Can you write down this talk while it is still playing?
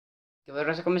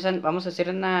Vamos a hacer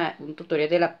un tutorial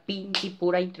de la pinche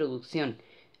pura introducción.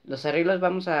 Los arreglos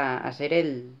vamos a hacer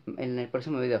en el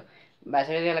próximo video. Va a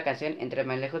ser de la canción Entre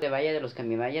más lejos de vaya, de los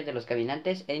camivallas, de los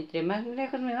caminantes. Entre más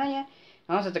lejos me vaya.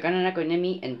 Vamos a tocar una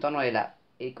acordeón en tono de la.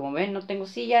 Y como ven, no tengo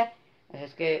silla. Así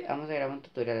es que vamos a grabar un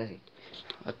tutorial así.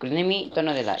 Acordeón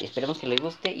tono de la. Y esperemos que les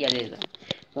guste y ya les da.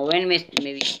 Como ven, me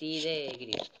vestí de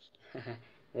gris.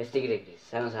 Me vestí de gris.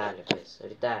 Vamos a darle pues.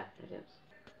 Ahorita.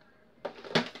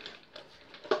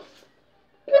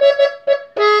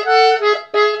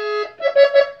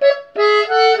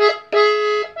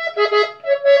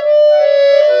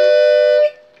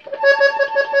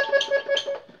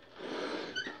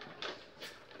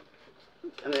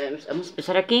 Vamos a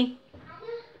empezar aquí.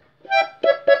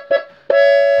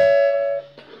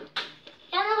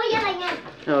 Ya me voy a bañar.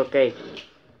 Ok.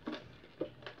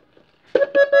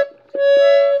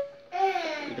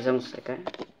 Empezamos acá.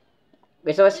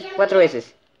 Esto va a ser 4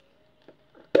 veces.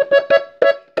 Una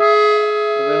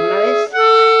vez.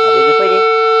 A ver, después.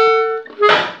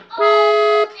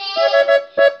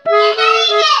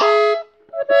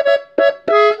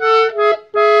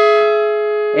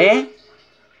 ¿Eh?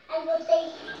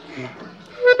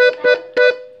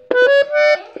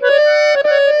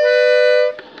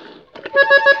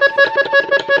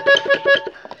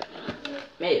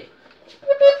 Medio.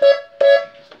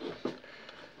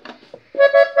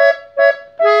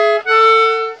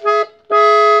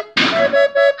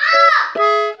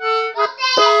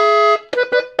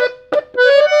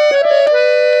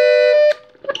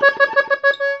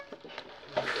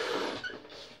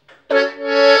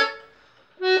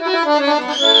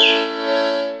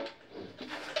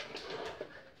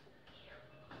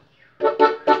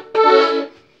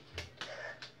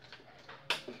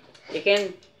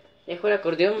 Dejo el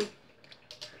acordeón.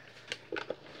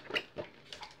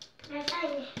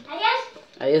 Adiós.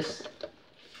 Adiós.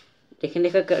 Dejo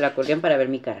el acordeón para ver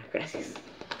mi cara. Gracias.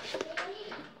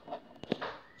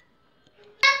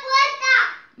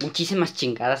 Muchísimas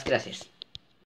chingadas gracias.